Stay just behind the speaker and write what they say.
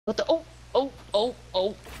What the? Oh.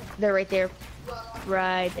 They're right there.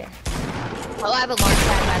 Right there. Oh, I have a launch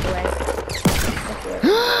pad, by the way.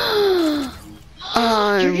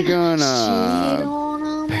 I'm gonna shit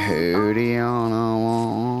on pooty on a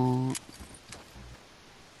wall.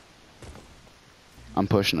 I'm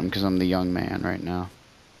pushing him because I'm the young man right now.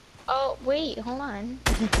 Oh, wait, hold on.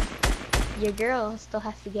 Your girl still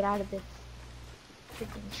has to get out of this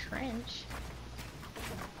freaking trench.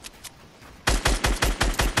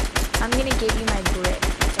 I'm gonna give you my brick,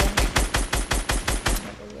 okay?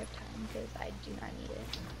 Whenever we have time, because I do not need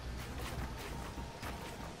it.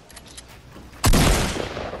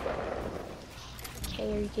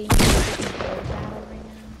 Okay, are you getting me a freaking build battle right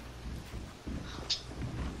now?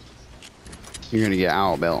 You're gonna get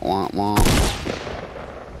out, belt womp womp.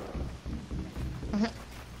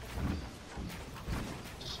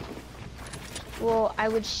 Well, I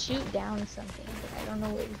would shoot down something, but I don't know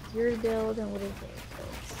what is your build and what is theirs.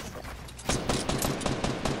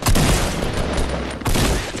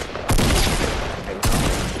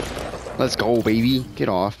 Let's go, baby. Get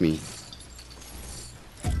off me.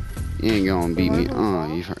 You ain't gonna beat me. Oh,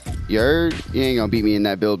 you heard? You ain't gonna beat me in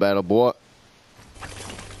that build battle, boy.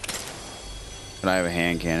 But I have a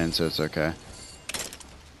hand cannon, so it's okay.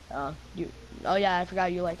 Oh yeah, I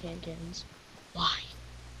forgot you like hand cannons. Why?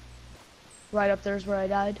 Right up there's where I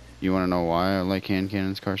died. You wanna know why I like hand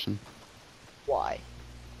cannons, Carson? Why?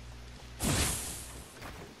 If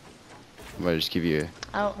I just give you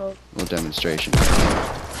I don't know. a little demonstration.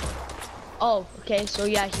 Oh, okay, so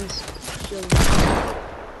yeah, he's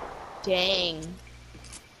dang.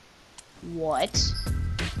 What?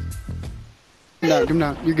 No, come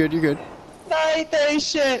down. You're good, you're good. Nice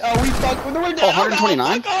shit. Oh, we fucked with the window. Oh,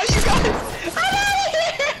 129? Oh, you guys. I'm out of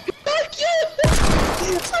here. Fuck you.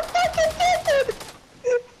 I'm fucking dead.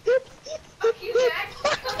 Fuck you, Jack.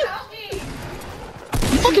 Come help me.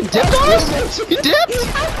 You fucking dipped on us? You dipped?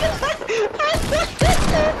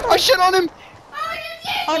 I shit on him.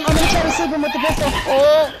 I'm gonna try to sleep him with the pistol.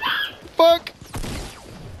 Oh, fuck.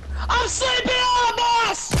 I'm sleeping on the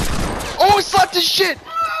boss. Oh, he slapped his shit.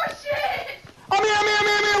 Oh, shit. I'm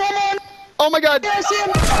here. One more. Oh my god. I see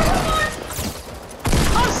him.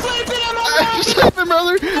 I'm sleeping on the I'm sleeping,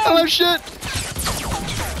 brother. I don't have shit.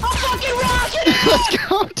 I'm fucking rocking it. Let's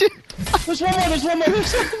go, dude. There's one more.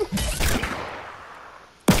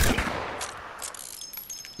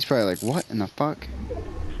 He's probably like, what in the fuck?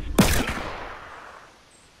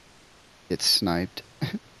 It's sniped.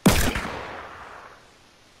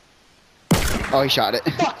 Oh, he shot it.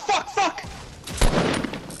 Fuck.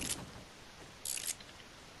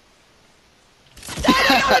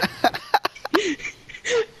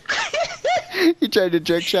 He tried to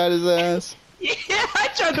trick shot his ass. Yeah, I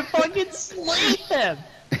tried to fucking sleep him.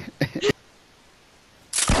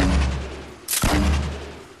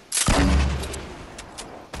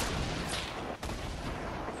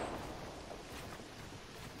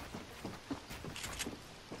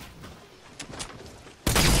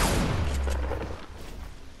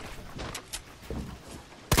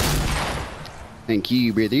 Thank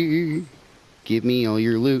you, brother. Give me all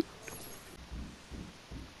your loot.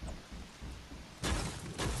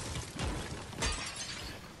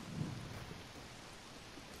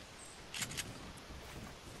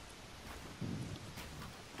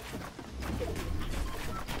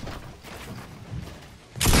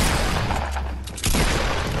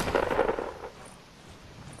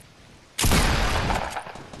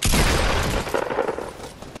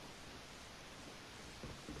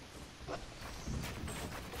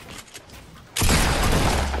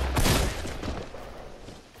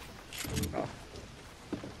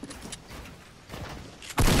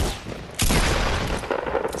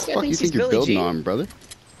 Fuck you think you're building on, brother?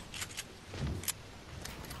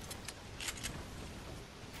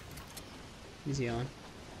 He's healing.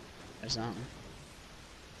 There's not one.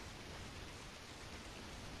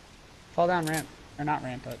 Fall down ramp. Or not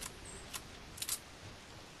ramp, but...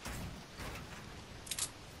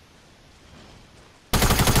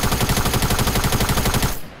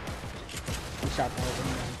 He shot the whole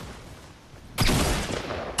thing down.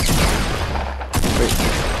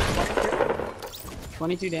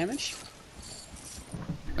 22 damage?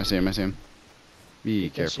 I see him. Be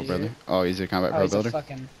careful, brother. Oh, he's a combat pro builder.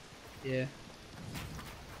 Fucking... Yeah.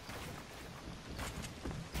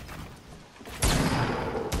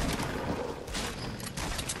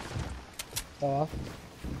 Fall off.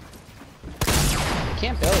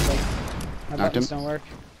 Can't build, like... My buttons don't work.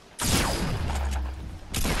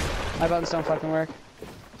 My buttons don't fucking work.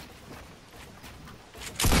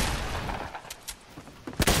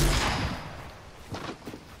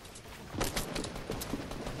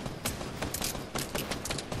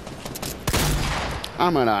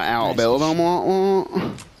 I'm gonna outbuild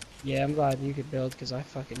them. Yeah, I'm glad you could build because I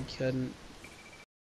fucking couldn't.